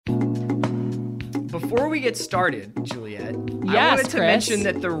Before we get started, Juliet, Yes, I wanted to Chris. mention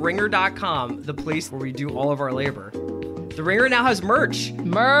that theringer.com, the place where we do all of our labor, The Ringer now has merch.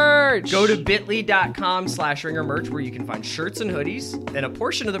 Go to bit.ly.com/Ringer merch where you can find shirts and hoodies, and a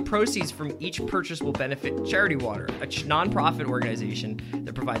portion of the proceeds from each purchase will benefit Charity Water, a nonprofit organization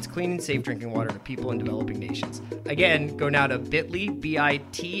that provides clean and safe drinking water to people in developing nations. Again, go now to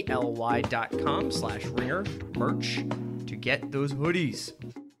bit.ly.com/Ringer merch to get those hoodies.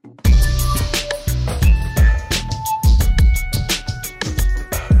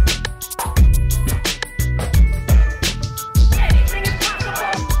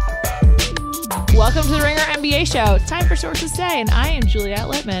 Welcome to the Ringer NBA show. It's time for Sources Say, and I am Juliet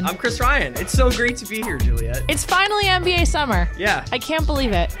Litman. I'm Chris Ryan. It's so great to be here, Juliet. It's finally NBA summer. Yeah. I can't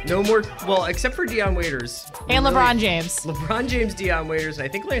believe it. No more, well, except for Dion Waiters. And LeBron James. LeBron James, Dion Waiters, and I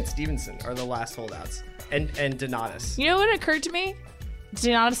think Lance Stevenson are the last holdouts. And Donatus. You know what occurred to me?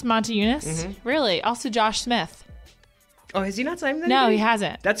 Donatus Montejunas? Mm-hmm. Really? Also Josh Smith. Oh, has he not signed that? No, he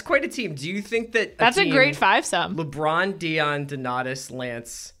hasn't. That's quite a team. Do you think that That's a great fivesome. LeBron, Dion, Donatus,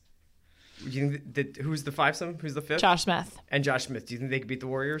 Lance... Do you think that, who's the fivesome? Who's the fifth? Josh Smith. And Josh Smith. Do you think they could beat the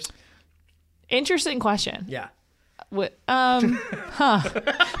Warriors? Interesting question. Yeah. Probably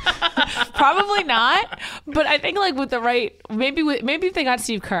not. But I think like with the right, maybe if they got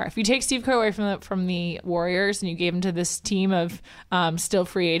Steve Kerr, if you take Steve Kerr away from the Warriors and you gave him to this team of still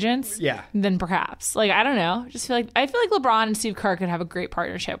free agents, yeah, then perhaps. Like I don't know. I feel like LeBron and Steve Kerr could have a great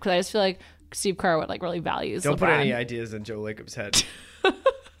partnership because I just feel like Steve Kerr would like really values. Don't LeBron. put any ideas in Joe Lacob's head.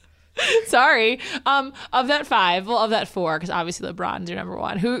 Sorry. Of that four, because obviously LeBron's your number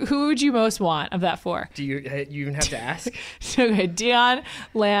one. Who would you most want of that four? Do you even have to ask? Okay, Dion,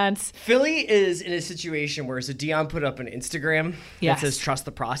 Lance. Philly is in a situation where Dion put up an Instagram that says "Trust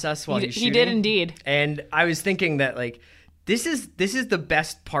the process" while he's shooting. He did indeed. And I was thinking that like this is the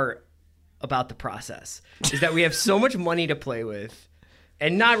best part about the process is that we have so much money to play with,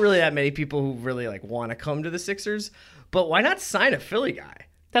 and not really that many people who really like want to come to the Sixers. But why not sign a Philly guy?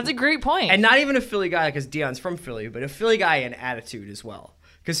 That's a great point. And not even a Philly guy because Dion's from Philly, but a Philly guy in attitude as well.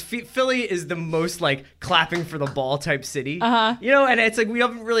 Because Philly is the most like clapping for the ball type city. You know, and it's like we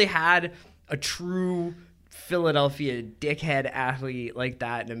haven't really had a true Philadelphia dickhead athlete like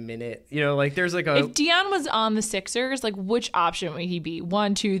that in a minute. You know, like there's like a... If Dion was on the Sixers, like which option would he be?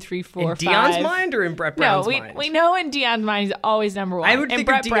 1, 2, 3, 4, in 5? Dion's mind or in Brett Brown's mind? We know in Dion's mind he's always number one. I would think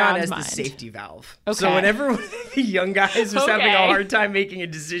Brett of Dion Brown's as mind. the safety valve. Okay. So whenever the young guys was having a hard time making a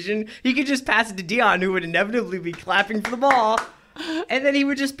decision, he could just pass it to Dion, who would inevitably be clapping for the ball. And then he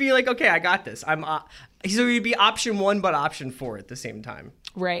would just be like, okay, I got this. So he'd be option 1, but option 4 at the same time.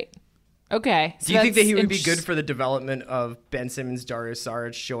 Right. Okay. Do you think that he would be good for the development of Ben Simmons, Darius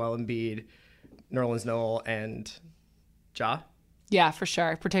Saric, Joel Embiid, Nerlens Noel, and Ja? Yeah, for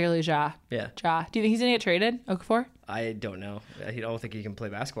sure. Particularly Ja. Yeah. Ja. Do you think he's going to get traded, Okafor? I don't know. I don't think he can play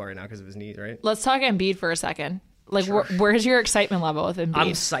basketball right now because of his knees, right? Let's talk Embiid for a second. Like, Sure. where's your excitement level with Embiid?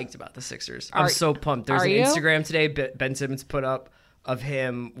 I'm psyched about the Sixers. I'm so pumped. There's an Instagram today Ben Simmons put up of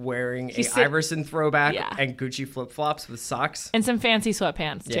him wearing Iverson throwback and Gucci flip-flops with socks. And some fancy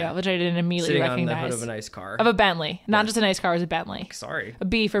sweatpants, too, which I didn't immediately recognize. Sitting on the hood of a nice car. Of a Bentley. Not just a nice car, it was a Bentley. Sorry. A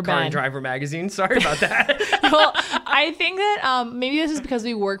B for Car Ben. and Driver magazine. Sorry about that. Well, I think that maybe this is because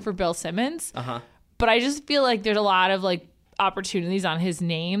we work for Bill Simmons. But I just feel like there's a lot of, like, opportunities on his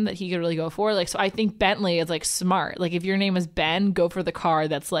name that he could really go for. Like, so I think Bentley is like smart. Like if your name is Ben, go for the car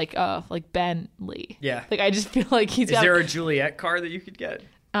that's like Bentley. Yeah. Like I just feel like he's Is there a Juliet car that you could get?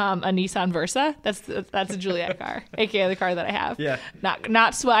 A Nissan Versa. That's a Juliet car, aka the car that I have. Yeah.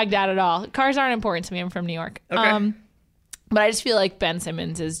 Not swagged out at all. Cars aren't important to me. I'm from New York. Okay. But I just feel like Ben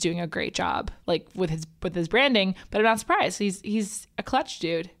Simmons is doing a great job, like with his branding. But I'm not surprised. He's a clutch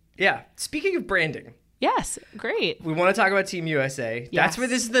dude. Yeah. Speaking of branding. Yes, great. We want to talk about Team USA. Yes. That's where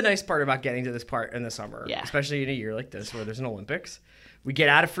this is the nice part about getting to this part in the summer, yeah. Especially in a year like this where there's an Olympics. We get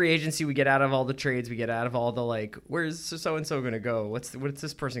out of free agency, we get out of all the trades, we get out of all the like, where's so-and-so going to go? What's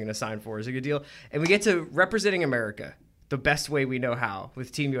this person going to sign for? Is it a good deal? And we get to representing America the best way we know how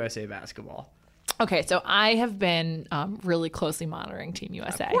with Team USA basketball. Okay, so I have been really closely monitoring Team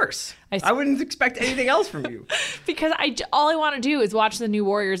USA. Of course. I wouldn't expect anything else from you. Because all I want to do is watch the new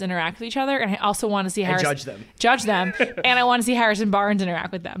Warriors interact with each other, and I also want to see judge them, and I want to see Harrison Barnes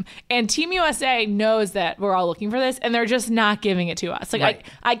interact with them. And Team USA knows that we're all looking for this, and they're just not giving it to us. Like right.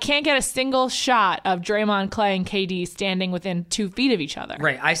 I can't get a single shot of Draymond, Clay, and KD standing within 2 feet of each other.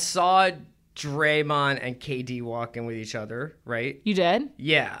 Right. I saw Draymond and KD walking with each other, right? You did?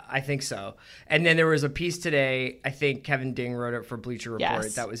 Yeah, I think so. And then there was a piece today, I think Kevin Ding wrote it for Bleacher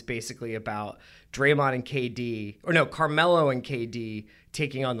Report, that was basically about Draymond and KD, or no, Carmelo and KD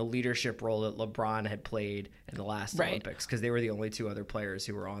taking on the leadership role that LeBron had played in the last Olympics, because they were the only two other players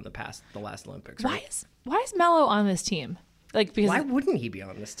who were on the last Olympics. Right? Why is Melo on this team? Because why wouldn't he be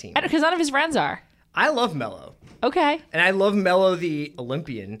on this team? Because none of his friends are. I love Melo. Okay. And I love Melo the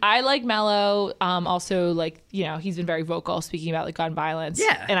Olympian. I like Melo. Also, he's been very vocal speaking about gun violence.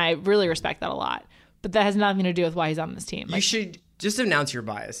 Yeah. And I really respect that a lot. But that has nothing to do with why he's on this team. You should just announce your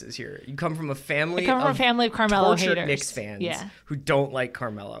biases here. You come from a family of Carmelo haters. Knicks fans who don't like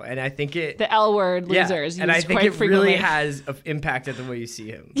Carmelo. And I think the L word losers. And I think it really has impacted the way you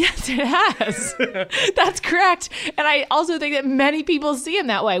see him. Yes, it has. That's correct. And I also think that many people see him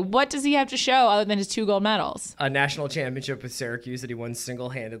that way. What does he have to show other than his 2 gold medals? A national championship with Syracuse that he won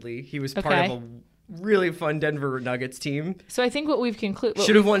single-handedly. He was part of a really fun Denver Nuggets team. So I think what we've concluded...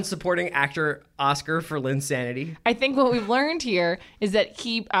 Should have won supporting actor Oscar for Linsanity. I think what we've learned here is that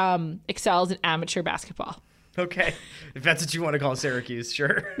he excels in amateur basketball. Okay. If that's what you want to call Syracuse,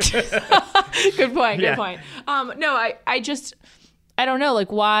 sure. Good point. No, I don't know,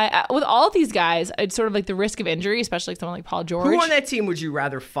 why... With all of these guys, it's sort of the risk of injury, especially someone like Paul George. Who on that team would you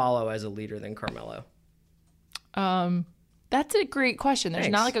rather follow as a leader than Carmelo? That's a great question. There's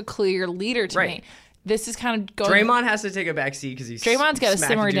not a clear leader to me. This is kind of going... Draymond has to take a back seat because he's Draymond's got to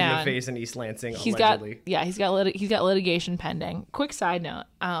simmer down. In the face in East Lansing, he's allegedly. He's got litigation pending. Quick side note.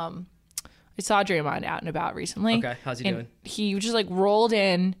 I saw Draymond out and about recently. Okay, how's he doing? He just rolled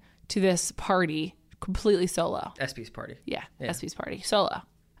in to this party completely solo. SP's party. Yeah. SP's party. Solo.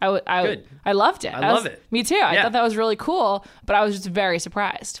 I loved it. I love it. Me too. I thought that was really cool, but I was just very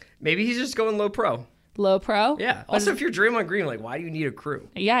surprised. Maybe he's just going low pro. Low pro? Yeah. Also, if you're Draymond Green, why do you need a crew?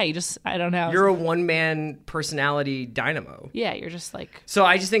 Yeah, I don't know. You're a one-man personality dynamo. Yeah, you're just So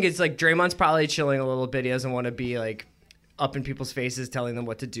I just think it's Draymond's probably chilling a little bit. He doesn't want to be up in people's faces telling them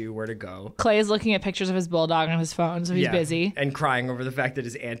what to do, where to go. Clay is looking at pictures of his bulldog on his phone, so he's busy. And crying over the fact that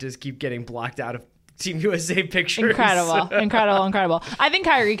his antas keep getting blocked out of Team USA pictures. Incredible. I think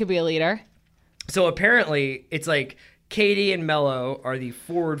Kyrie could be a leader. So apparently, it's Katie and Melo are the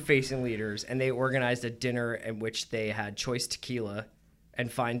forward-facing leaders, and they organized a dinner in which they had choice tequila and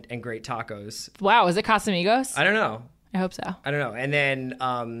great tacos. Wow, is it Casamigos? I don't know. I hope so. I don't know. And then,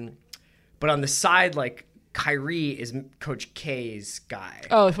 but on the side, Kyrie is Coach K's guy.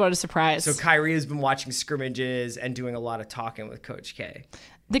 Oh, what a surprise. So Kyrie has been watching scrimmages and doing a lot of talking with Coach K.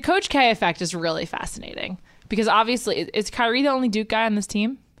 The Coach K effect is really fascinating because obviously, is Kyrie the only Duke guy on this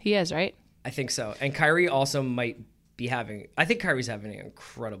team? He is, right? I think so. And Kyrie also might... I think Kyrie's having an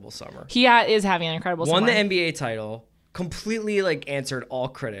incredible summer. He is having an incredible summer. Won the NBA title, completely answered all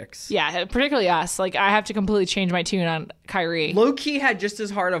critics. Yeah, particularly us. I have to completely change my tune on Kyrie. Low-key had just as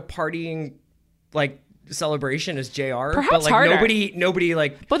hard of partying celebration as JR. Perhaps but harder. Nobody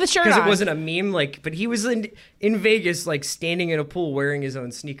with the shirt on. Because it wasn't a meme, but he was in Vegas standing in a pool wearing his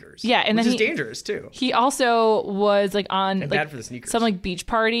own sneakers. Yeah, and which then is dangerous too. He also was on bad for the sneakers. Some beach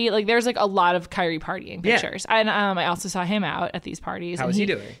party. There's a lot of Kyrie partying pictures. Yeah. And I also saw him out at these parties. How was he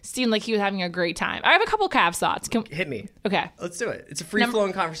doing? Seemed like he was having a great time. I have a couple Cavs thoughts. Hit me. Okay. Let's do it. It's a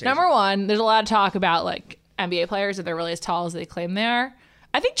free-flowing conversation. Number one, there's a lot of talk about NBA players that they're really as tall as they claim they are.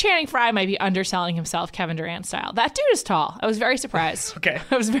 I think Channing Frye might be underselling himself Kevin Durant style. That dude is tall. I was very surprised. Okay.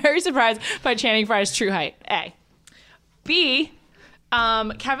 I was very surprised by Channing Frye's true height. A. B.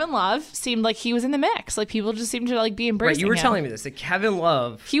 Kevin Love seemed like he was in the mix. People just seemed to be embracing him. Right, you were telling me this. That Kevin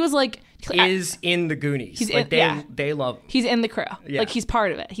Love he was is in the Goonies. They love him. He's in the crew. Yeah. He's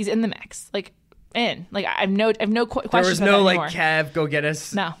part of it. He's in the mix. In. I have no questions. There was no Kev, go get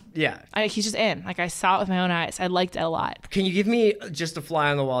us. No. Yeah. He's just in. I saw it with my own eyes. I liked it a lot. Can you give me just a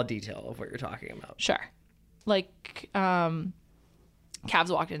fly on the wall detail of what you're talking about? Sure. Cavs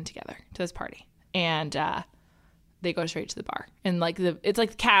walked in together to this party, and they go straight to the bar, and it's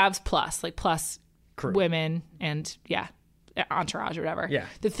Cavs plus crew, women, and entourage or whatever. Yeah.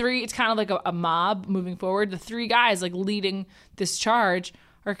 The three, it's kind of a mob moving forward. The three guys leading this charge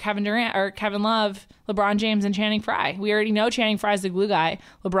are Kevin Durant or Kevin Love, LeBron James, and Channing Frye. We already know Channing Frye's the glue guy.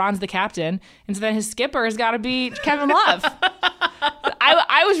 LeBron's the captain. And so then his skipper has got to be Kevin Love.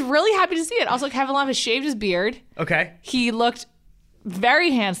 I was really happy to see it. Also, Kevin Love has shaved his beard. Okay. He looked very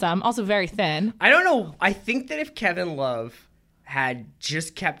handsome, also very thin. I don't know. I think that if Kevin Love had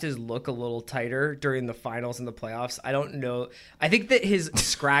just kept his look a little tighter during the finals and the playoffs, I don't know. I think that his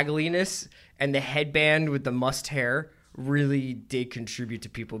scraggliness and the headband with the must hair really did contribute to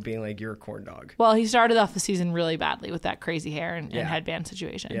people being like, you're a corn dog. Well, he started off the season really badly with that crazy hair and headband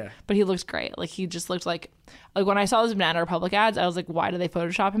situation. Yeah. But he looks great. Like, he just looked like when I saw those Banana Republic ads, I was like, why do they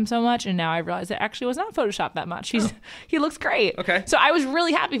Photoshop him so much? And now I realize it actually was not Photoshopped that much. He looks great. Okay. So I was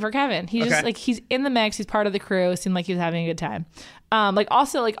really happy for Kevin. He's just like, he's in the mix. He's part of the crew. It seemed like he was having a good time.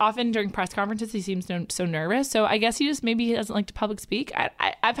 Also, often during press conferences, he seems so nervous. So I guess he doesn't like to public speak.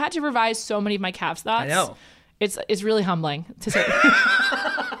 I've had to revise so many of my Cavs thoughts. I know. It's really humbling to say.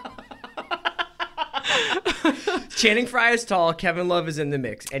 Channing Frye is tall. Kevin Love is in the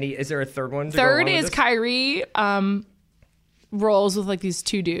mix. Is there a third one? Third is Kyrie. Rolls with like these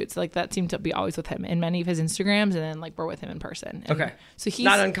two dudes that seem to be always with him in many of his Instagrams, and then we're with him in person. And so he's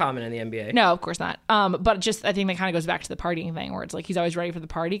not uncommon in the NBA. No, of course not. But just I think that kind of goes back to the partying thing, where it's like he's always ready for the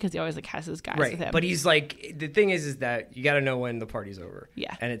party because he always has his guys with him. But he's like, the thing is that you got to know when the party's over.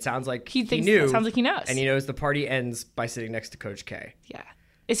 Yeah, and it sounds like he knew. It sounds like he knows, and he knows the party ends by sitting next to Coach K. Yeah.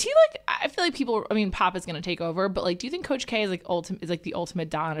 Is he I feel like people, Pop is going to take over, but do you think Coach K is the ultimate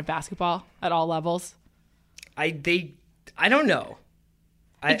Don of basketball at all levels? I don't know.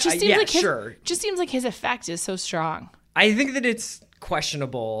 It just seems like his effect is so strong. I think that it's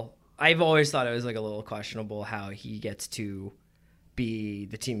questionable. I've always thought it was a little questionable how he gets to be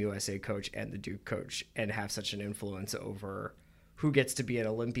the Team USA coach and the Duke coach and have such an influence over who gets to be an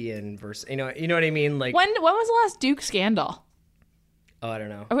Olympian versus, you know what I mean? When was the last Duke scandal? Oh, I don't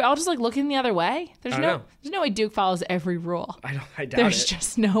know. Are we all just looking the other way? There's no way Duke follows every rule. I doubt There's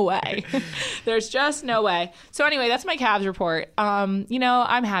just no way. There's just no way. So anyway, that's my Cavs report. I'm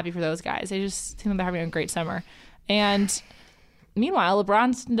happy for those guys. They just seem like they're having a great summer. And meanwhile,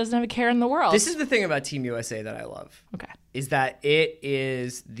 LeBron doesn't have a care in the world. This is the thing about Team USA that I love. Okay. Is that it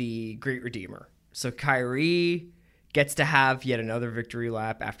is the great redeemer. So Kyrie gets to have yet another victory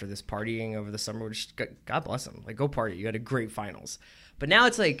lap after this partying over the summer, which God bless him. Go party. You had a great finals. But now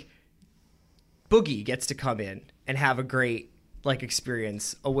it's Boogie gets to come in and have a great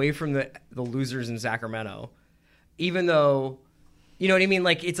experience away from the losers in Sacramento, even though, you know what I mean?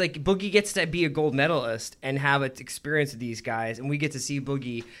 It's Boogie gets to be a gold medalist and have an experience with these guys, and we get to see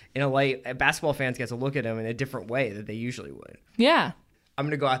Boogie in a light. Basketball fans get to look at him in a different way that they usually would. Yeah. I'm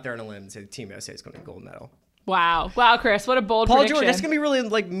going to go out there on a limb and say the Team USA is going to get a gold medal. Wow, Chris, what a bold Paul prediction. George, that's going to be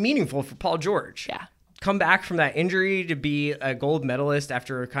really meaningful for Paul George. Yeah. Come back from that injury to be a gold medalist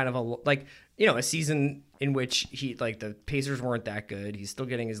after kind of a season in which he the Pacers weren't that good. He's still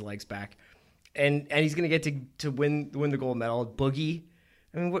getting his legs back, and he's gonna get to win the gold medal. Boogie,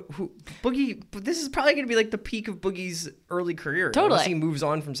 Boogie? This is probably gonna be the peak of Boogie's early career. Totally, unless he moves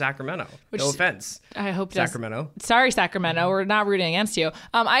on from Sacramento. No offense, I hope Sacramento. Sorry, Sacramento. We're not rooting against you.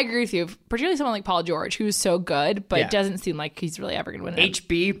 I agree with you, particularly someone like Paul George, who's so good, but doesn't seem like he's really ever gonna win it.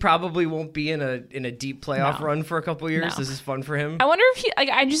 HB probably won't be in a deep playoff run for a couple of years. No. This is fun for him. I wonder if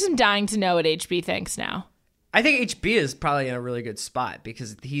I just am dying to know what HB thinks now. I think HB is probably in a really good spot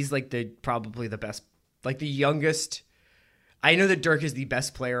because he's probably the best, the youngest. I know that Dirk is the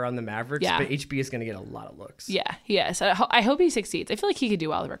best player on the Mavericks, but HB is going to get a lot of looks. Yeah, yes. I hope he succeeds. I feel like he could do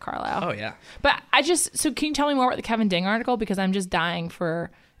well with Rick Carlisle. Oh, yeah. But so can you tell me more about the Kevin Ding article? Because I'm just dying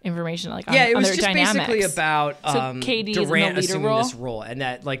for information on it was their just dynamics. Basically about KD Durant is in the leader assuming role? this role, and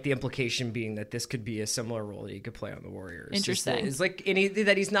that the implication being that this could be a similar role that he could play on the Warriors. Interesting. It's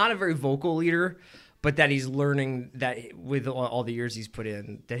that he's not a very vocal leader, but that he's learning that with all the years he's put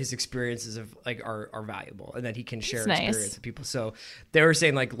in, that his experiences are valuable, and that he can share experience with people. So they were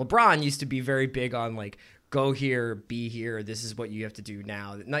saying LeBron used to be very big on go here, be here. This is what you have to do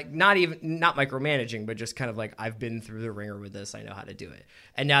now. Not micromanaging, but just kind of I've been through the ringer with this. I know how to do it.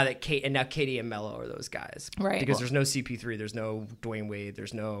 And now Katie and Melo are those guys, right? Because there's no CP3, there's no Dwayne Wade,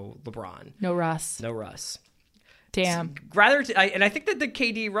 there's no LeBron, no Russ. Damn. And I think that the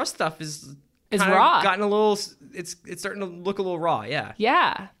KD Russ stuff is raw. Gotten a little. It's starting to look a little raw. Yeah.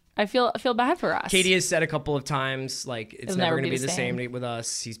 Yeah. I feel bad for us. KD has said a couple of times it's never going to be the same with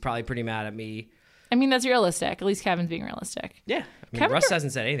us. He's probably pretty mad at me. I mean, that's realistic. At least Kevin's being realistic. Yeah. Russ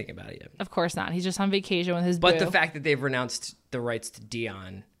hasn't said anything about it yet. Of course not. He's just on vacation with his But boo. the fact that they've renounced the rights to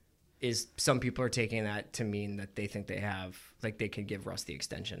Dion is some people are taking that to mean that they think they have they can give Russ the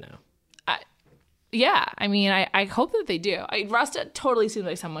extension now. Yeah, I hope that they do. Russ totally seems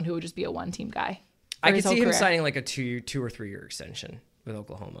like someone who would just be a one-team guy. I could see him signing a 2 or 3 year extension with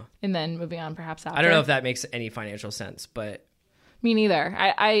Oklahoma, and then moving on perhaps after. I don't know if that makes any financial sense, but me neither.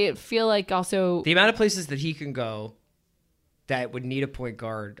 I feel like also the amount of places that he can go that would need a point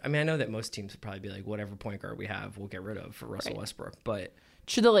guard. I know that most teams would probably be whatever point guard we have, we'll get rid of for Russell Westbrook. But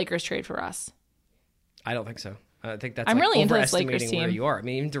should the Lakers trade for Russ? I don't think so. I think that's I'm like really into this Lakers overestimating team. where you are. I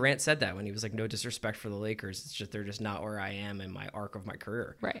mean, even Durant said that when he was like, no disrespect for the Lakers. It's just they're just not where I am in my arc of my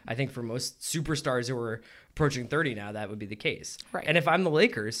career. Right. I think for most superstars who are approaching 30 now, that would be the case. Right. And if I'm the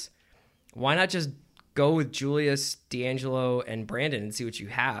Lakers, why not just go with Julius, D'Angelo, and Brandon and see what you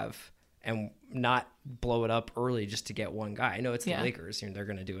have and not blow it up early just to get one guy? I know it's the Lakers. They're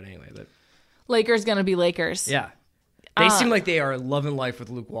going to do it anyway. But Lakers going to be Lakers. Yeah. They seem like they are loving life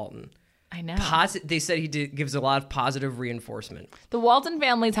with Luke Walton. I know. They said he gives a lot of positive reinforcement. The Walton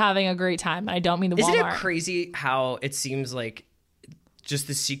family's having a great time. I don't mean the Walmart. Isn't it crazy how it seems like just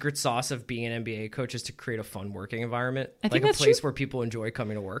the secret sauce of being an NBA coach is to create a fun working environment? I think like that's a place true. where people enjoy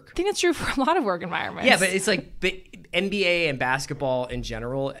coming to work. I think that's true for a lot of work environments. Yeah, but it's like NBA and basketball in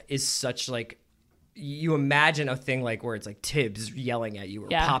general is such like, you imagine a thing like where it's like Tibbs yelling at you or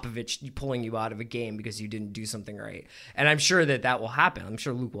Popovich pulling you out of a game because you didn't do something right. And I'm sure that will happen. I'm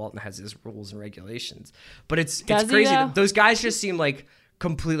sure Luke Walton has his rules and regulations. But it's crazy. Those guys just seem like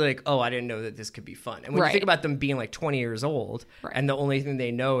completely like, oh, I didn't know that this could be fun. And when you think about them being like 20 years old and the only thing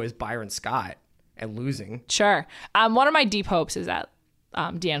they know is Byron Scott and losing. Sure. One of my deep hopes is that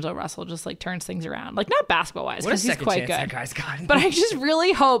D'Angelo Russell just like turns things around, like not basketball wise because he's quite good. That guy's got. But I just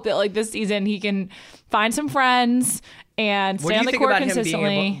really hope that like this season he can find some friends and stay on the court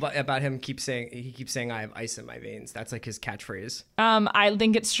consistently. About him keeps saying I have ice in my veins. That's like his catchphrase. I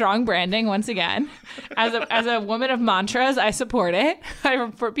think it's strong branding once again. As a woman of mantras, I support it. I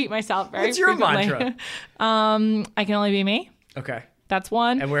repeat myself very frequently. What's your mantra? I can only be me. Okay. That's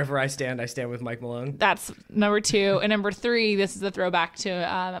one. And wherever I stand with Mike Malone. That's number 2. And number 3, this is a throwback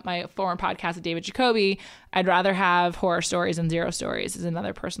to my former podcast with David Jacoby. I'd rather have horror stories than 0 stories is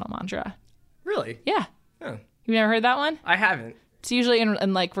another personal mantra. Really? Yeah. Oh. You've never heard that one? I haven't. It's usually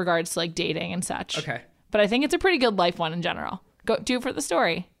in like regards to like dating and such. Okay. But I think it's a pretty good life one in general. Go do it for the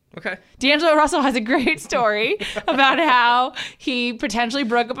story. Okay. D'Angelo Russell has a great story about how he potentially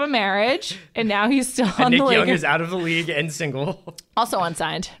broke up a marriage and now he's still on the league. Nick Young is out of the league and single. Also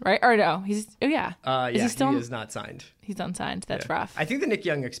unsigned, right? Or no, he is not signed. He's unsigned. That's rough. I think the Nick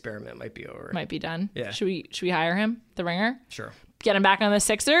Young experiment might be over. Might be done. Yeah. Should we hire him, the Ringer? Sure. Get him back on the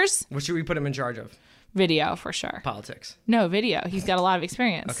Sixers? What should we put him in charge of? Video for sure. Politics. No, video. He's got a lot of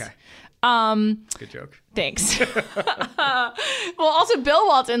experience. Okay. Good joke. Thanks. Well, also Bill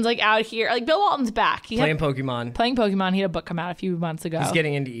Walton's like out here. Like Bill Walton's back. Playing Pokemon. He had a book come out a few months ago. He's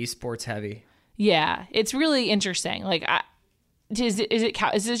getting into esports heavy. Yeah, it's really interesting. Like, is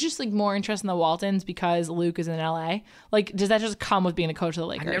it just like more interest in the Waltons because Luke is in LA? Like, does that just come with being a coach of the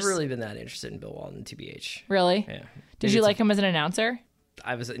Lakers? I've never really been that interested in Bill Walton, TBH. Really? Yeah. Did you like him as an announcer?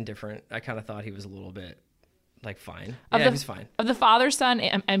 I was indifferent. I kind of thought he was a little bit. Like fine. He was fine. Of the father-son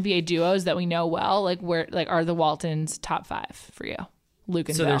NBA duos that we know well, like where like are the Waltons top 5 for you? Luke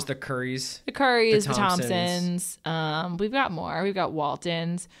and Bill. So there's the Currys. The Thompsons. We've got more. We've got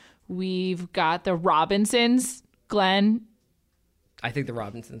Waltons. We've got the Robinsons. Glenn. I think the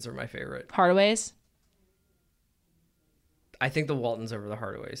Robinsons are my favorite. Hardaways. I think the Waltons over the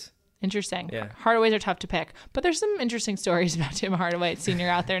Hardaways. Interesting. Yeah. Hardaways are tough to pick, but there's some interesting stories about Tim Hardaway Sr.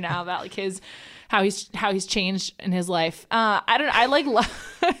 out there now about like how he's changed in his life. I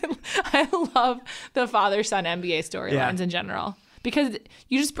love the father-son NBA storylines in general because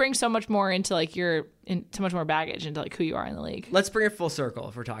you just bring so much more into like so much more baggage into like who you are in the league. Let's bring it full circle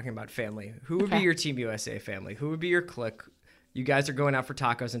if we're talking about family. Who would be your Team USA family? Who would be your clique? You guys are going out for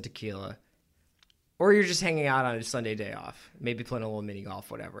tacos and tequila. Or you're just hanging out on a Sunday day off, maybe playing a little mini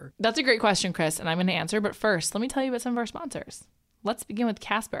golf, whatever. That's a great question, Chris, and I'm going to answer. But first, let me tell you about some of our sponsors. Let's begin with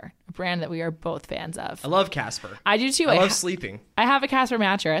Casper, a brand that we are both fans of. I love Casper. I do too. I love sleeping. I have a Casper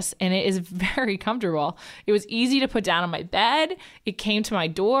mattress, and it is very comfortable. It was easy to put down on my bed. It came to my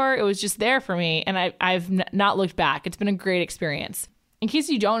door. It was just there for me, and I've not looked back. It's been a great experience. In case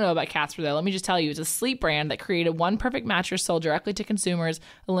you don't know about Casper, though, let me just tell you, it's a sleep brand that created one perfect mattress sold directly to consumers,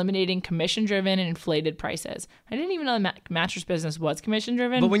 eliminating commission-driven and inflated prices. I didn't even know the mattress business was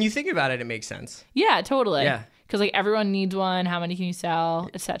commission-driven. But when you think about it, it makes sense. Yeah, totally. Yeah. Because like everyone needs one. How many can you sell,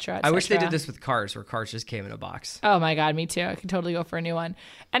 et cetera, I wish they did this with cars, where cars just came in a box. Oh my God, me too. I could totally go for a new one.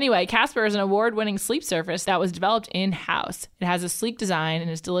 Anyway, Casper is an award-winning sleep surface that was developed in-house. It has a sleek design and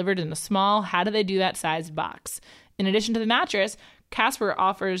is delivered in a small, how-do-they-do-that sized box. In addition to the mattress, Casper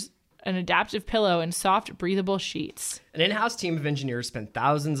offers an adaptive pillow and soft, breathable sheets. An in-house team of engineers spent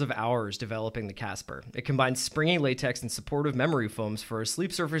thousands of hours developing the Casper. It combines springy latex and supportive memory foams for a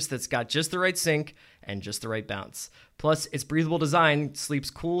sleep surface that's got just the right sink and just the right bounce. Plus, its breathable design sleeps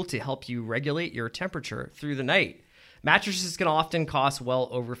cool to help you regulate your temperature through the night. Mattresses can often cost well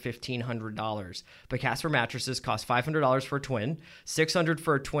over $1,500, but Casper mattresses cost $500 for a twin, $600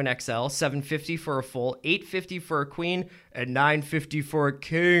 for a twin XL, $750 for a full, $850 for a queen, and $950 for a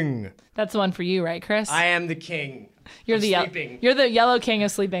king. That's the one for you, right, Chris? I am the king. You're the yellow king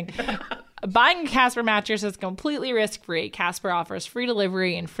of sleeping. Buying a Casper mattress is completely risk-free. Casper offers free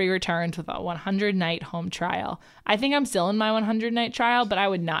delivery and free returns with a 100-night home trial. I think I'm still in my 100-night trial, but I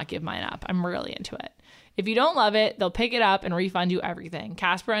would not give mine up. I'm really into it. If you don't love it, they'll pick it up and refund you everything.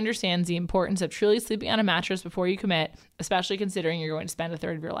 Casper understands the importance of truly sleeping on a mattress before you commit, especially considering you're going to spend a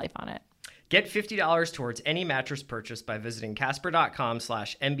third of your life on it. Get $50 towards any mattress purchase by visiting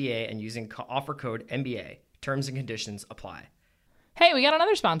casper.com/MBA and using offer code MBA. Terms and conditions apply. Hey, we got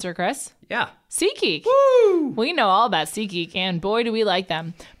another sponsor, Chris. Yeah. SeatGeek. Woo! We know all about SeatGeek, and boy, do we like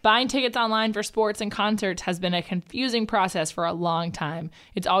them. Buying tickets online for sports and concerts has been a confusing process for a long time.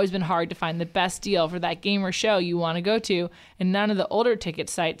 It's always been hard to find the best deal for that game or show you want to go to, and none of the older ticket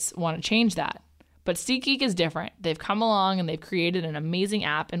sites want to change that. But SeatGeek is different. They've come along and they've created an amazing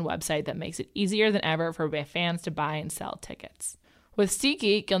app and website that makes it easier than ever for fans to buy and sell tickets. With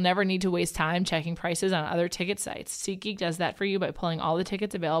SeatGeek, you'll never need to waste time checking prices on other ticket sites. SeatGeek does that for you by pulling all the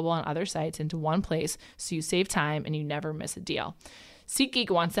tickets available on other sites into one place so you save time and you never miss a deal. SeatGeek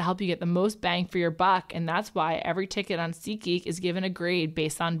wants to help you get the most bang for your buck, and that's why every ticket on SeatGeek is given a grade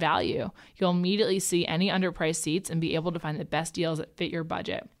based on value. You'll immediately see any underpriced seats and be able to find the best deals that fit your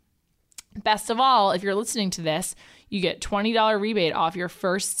budget. Best of all, if you're listening to this, you get $20 rebate off your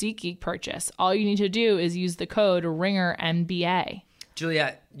first SeatGeek purchase. All you need to do is use the code RINGERNBA.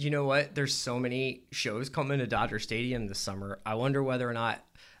 Juliet, you know what? There's so many shows coming to Dodger Stadium this summer. I wonder whether or not,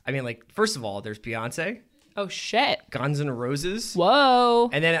 first of all, there's Beyonce. Oh, shit. Guns N' Roses. Whoa.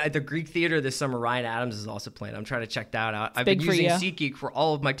 And then at the Greek Theater this summer, Ryan Adams is also playing. I'm trying to check that out. I've been big for using you. SeatGeek for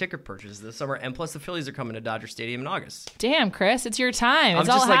all of my ticket purchases this summer, and plus the Phillies are coming to Dodger Stadium in August. Damn, Chris, it's your time. It's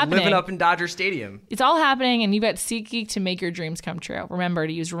I'm all just happening. living up in Dodger Stadium. It's all happening, and you got SeatGeek to make your dreams come true. Remember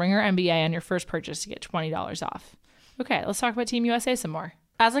to use Ringer MBA on your first purchase to get $20 off. Okay, let's talk about Team USA some more.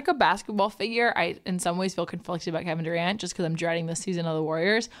 As like a basketball figure, I in some ways feel conflicted about Kevin Durant just because I'm dreading this season of the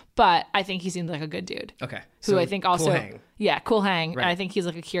Warriors. But I think he seems like a good dude. Okay. Who I think also... Cool hang. Yeah, cool hang. Right. And I think he's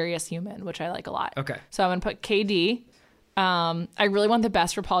like a curious human, which I like a lot. Okay. So I'm going to put KD. I really want the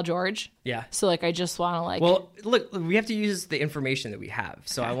best for Paul George. Yeah. So like I just want to like... Well, look, we have to use the information that we have.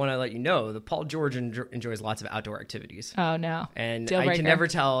 So I want to let you know that Paul George enjoys lots of outdoor activities. Oh, no. And I can never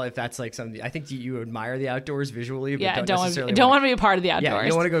tell if that's like something... I think you admire the outdoors visually, but yeah, don't want to be a part of the outdoors. Yeah, you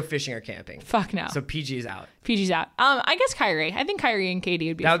don't want to go fishing or camping. Fuck no. So PG's out. PG's out. I guess Kyrie. I think Kyrie and KD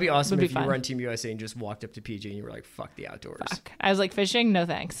would be... That would be awesome if fun. you were on Team USA and just walked up to PG and you were like, fuck the outdoors. Fuck. I was like, fishing? No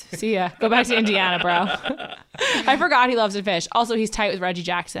thanks. See ya. Go back to Indiana, bro. I forgot he loves to fish. Also, he's tight with Reggie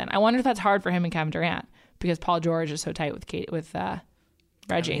Jackson. I wonder if that's hard for him and Kevin Durant because Paul George is so tight with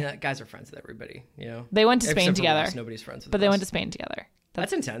Reggie. I mean, guys are friends with everybody, you know? They went to Spain together. Us, nobody's friends with But us. they went to Spain together.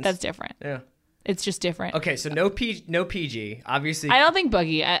 That's intense. That's different. Yeah. It's just different. Okay, so no PG, obviously. I don't think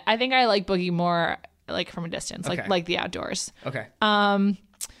Boogie. I think I like Boogie more like from a distance, Okay. like the outdoors. Okay.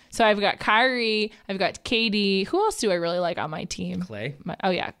 So I've got Kyrie, I've got KD. Who else do I really like on my team? Clay.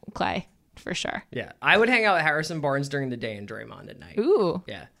 Clay, for sure. Yeah, I would hang out with Harrison Barnes during the day and Draymond at night. Ooh.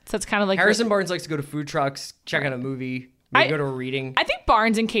 Yeah. So it's kind of like Harrison Barnes likes to go to food trucks, check out a movie, maybe go to a reading. I think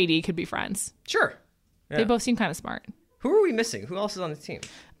Barnes and KD could be friends. Sure. Yeah. They both seem kind of smart. Who are we missing? Who else is on the team?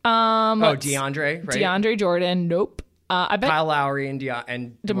 DeAndre, right? DeAndre Jordan, nope. I bet Kyle Lowry and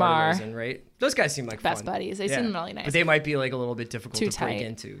DeMar DeRozan, right? Those guys seem like best fun. buddies. They seem really nice. But they might be like a little bit difficult Too to break tight.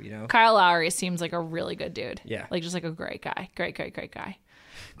 into, you know? Kyle Lowry seems like a really good dude. Yeah. Like just like a great guy. Great guy.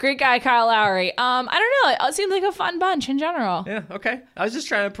 Great guy, Kyle Lowry. I don't know. It seems like a fun bunch in general. Yeah, okay. I was just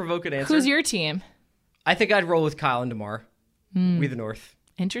trying to provoke an answer. Who's your team? I think I'd roll with Kyle and DeMar. We the North.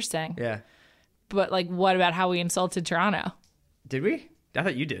 Interesting. Yeah. But like, what about how we insulted Toronto? Did we? I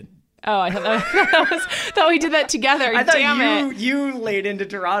thought you did. Oh, I thought we did that together. I thought you laid into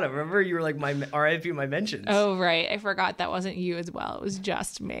Toronto. Remember, you were like my RIP, my mentions. Oh, right. I forgot that wasn't you as well. It was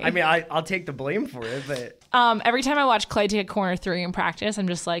just me. I mean, I'll take the blame for it, but every time I watch Clay take a corner three in practice, I'm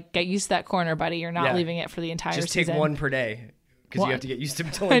just like, get used to that corner, buddy. You're not leaving it for the entire season. Just take one per day because you have to get used to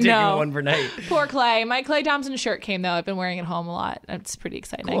only I taking know. one per night. Poor Clay. My Clay Thompson shirt came though. I've been wearing it home a lot. It's pretty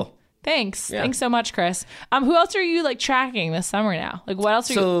exciting. Cool. Thanks. Yeah. Thanks so much, Chris. Who else are you like tracking this summer now? Like what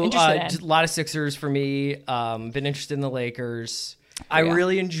else are you interested in? Just a lot of Sixers for me. Been interested in the Lakers. I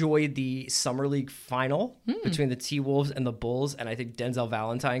really enjoyed the Summer League final between the T-Wolves and the Bulls, and I think Denzel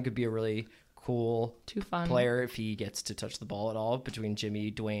Valentine could be a really cool player if he gets to touch the ball at all between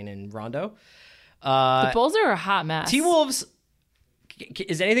Jimmy, Dwayne, and Rondo. The Bulls are a hot mess. T-Wolves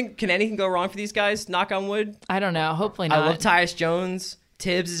Can anything go wrong for these guys? Knock on wood. I don't know. Hopefully not. I love Tyus Jones.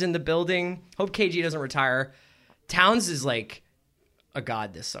 Tibbs is in the building. Hope KG doesn't retire. Towns is like a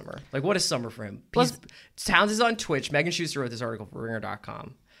god this summer. Like, what a summer for him. Towns is on Twitch. Megan Schuster wrote this article for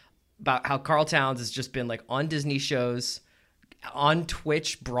Ringer.com about how Karl Towns has just been like on Disney shows, on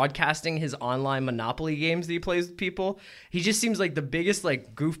Twitch, broadcasting his online Monopoly games that he plays with people. He just seems like the biggest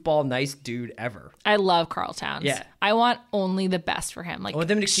like goofball nice dude ever. I love Karl Towns. Yeah. I want only the best for him. Like,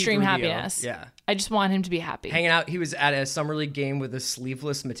 extreme happiness. Yeah. I just want him to be happy. Hanging out. He was at a Summer League game with a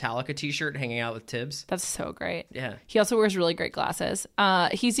sleeveless Metallica t-shirt hanging out with Tibbs. That's so great. Yeah. He also wears really great glasses.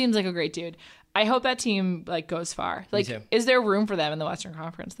 He seems like a great dude. I hope that team like goes far. Like, is there room for them in the Western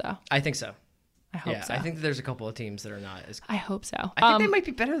Conference though? I think so. I hope so. I think that there's a couple of teams that are not as. I hope so. I think they might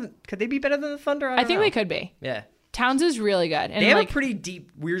be better. Could they be better than the Thunder? I think they could be. Yeah. Towns is really good. And they have a pretty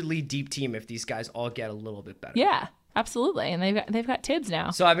deep, weirdly deep team if these guys all get a little bit better. Yeah, absolutely. And they've got Tibbs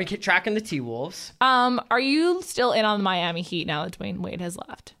now. So I've been tracking the T-Wolves. Are you still in on the Miami Heat now that Dwayne Wade has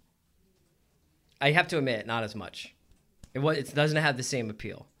left? I have to admit, not as much. It doesn't have the same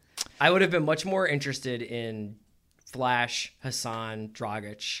appeal. I would have been much more interested in Flash, Hassan,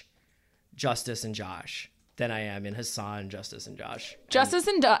 Dragic, Justice, and Josh than I am in Hassan, Justice, and Josh. Justice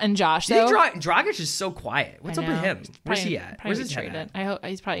and Josh, though. Dragic is so quiet. What's up with him? Where's he at? Where's his head at? I hope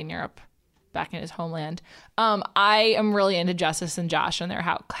he's probably in Europe, back in his homeland. I am really into Justice and Josh and their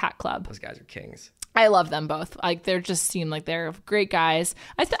hat club. Those guys are kings. I love them both. Like, they just seem like they're great guys.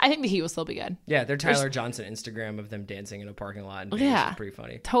 I think the Heat will still be good. Yeah, their Tyler Johnson Instagram of them dancing in a parking lot in Vegas is pretty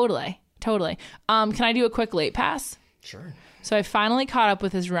funny. Totally. Can I do a quick late pass? Sure. So I finally caught up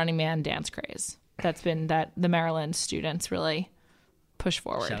with his Running Man dance craze. That's been that the Maryland students really push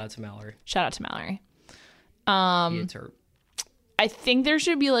forward. Shout out to Mallory. I think there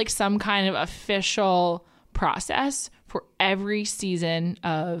should be like some kind of official process for every season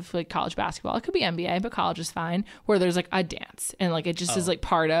of like college basketball. It could be NBA, but college is fine, where there's like a dance and like it just is like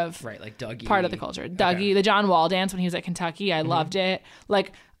part of like Dougie, part of the culture. Dougie, the John Wall dance when he was at Kentucky, I loved it.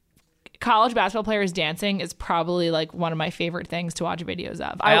 Like, college basketball players dancing is probably like one of my favorite things to watch videos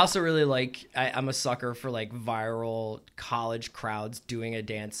of. I also really like, I'm a sucker for like viral college crowds doing a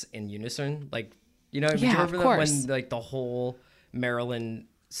dance in unison. Like, you know, of course. When like the whole Maryland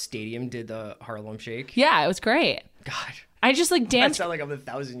stadium did the Harlem Shake? Yeah, it was great. God. I just like dance. I sound like I'm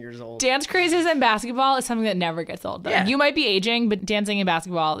 1,000 years old. Dance crazes in basketball is something that never gets old. Yeah. You might be aging, but dancing in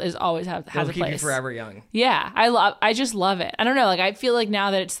basketball is always has a place. Keep you forever young. Yeah, I just love it. I don't know, like I feel like now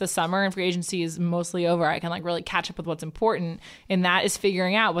that it's the summer and free agency is mostly over, I can like really catch up with what's important, and that is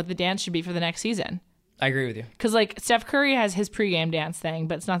figuring out what the dance should be for the next season. I agree with you. Because like Steph Curry has his pregame dance thing,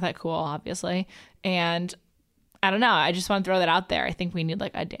 but it's not that cool, obviously. And I don't know. I just want to throw that out there. I think we need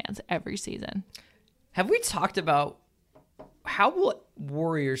like a dance every season. Have we talked about how will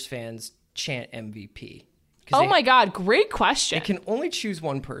Warriors fans chant MVP? Oh my God, great question. They can only choose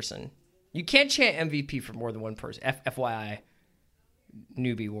one person. You can't chant MVP for more than one person. FYI,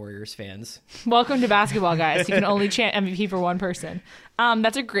 newbie Warriors fans. Welcome to basketball, guys. You can only chant MVP for one person.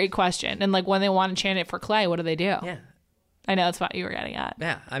 That's a great question. And like when they want to chant it for Clay, what do they do? Yeah. I know that's what you were getting at.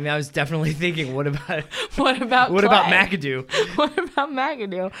 Yeah, I mean, I was definitely thinking, what about McAdoo? What about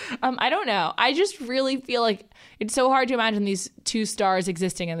McAdoo? I don't know. I just really feel like it's so hard to imagine these two stars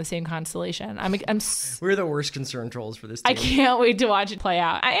existing in the same constellation. We're the worst concerned trolls for this team. I can't wait to watch it play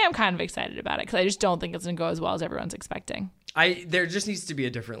out. I am kind of excited about it because I just don't think it's going to go as well as everyone's expecting. There just needs to be a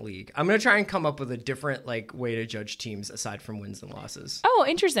different league. I'm going to try and come up with a different like way to judge teams aside from wins and losses. Oh,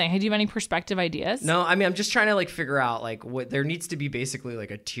 interesting. Do you have any perspective ideas? No, I mean, I'm just trying to like figure out like what there needs to be basically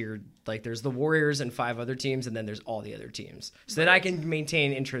like a tiered, like there's the Warriors and 5 other teams and then there's all the other teams. So that I can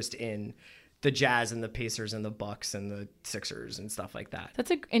maintain interest in the Jazz and the Pacers and the Bucks and the Sixers and stuff like that.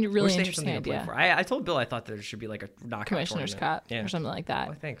 That's a really interesting idea. I told Bill I thought there should be like a knockout Commissioner's Cup or something like that.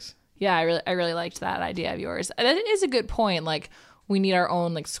 Oh, thanks. Yeah, I really liked that idea of yours. That is a good point. Like we need our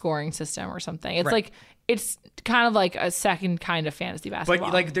own like scoring system or something. It's like it's kind of like a second kind of fantasy basketball.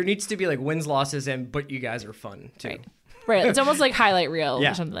 But like there needs to be like wins, losses, but you guys are fun too. Right. It's almost like highlight reel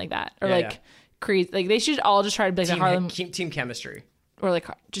or something like that. Or like they should all just try to be like Harlem team chemistry. Or like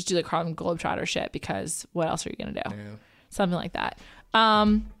just do like Harlem Globetrotter shit because what else are you gonna do? Yeah. Something like that.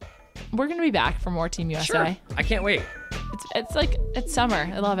 We're gonna be back for more Team USA. Sure. I can't wait. It's summer.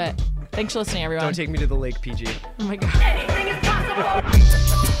 I love it. Thanks for listening, everyone. Don't take me to the lake, PG. Oh my God.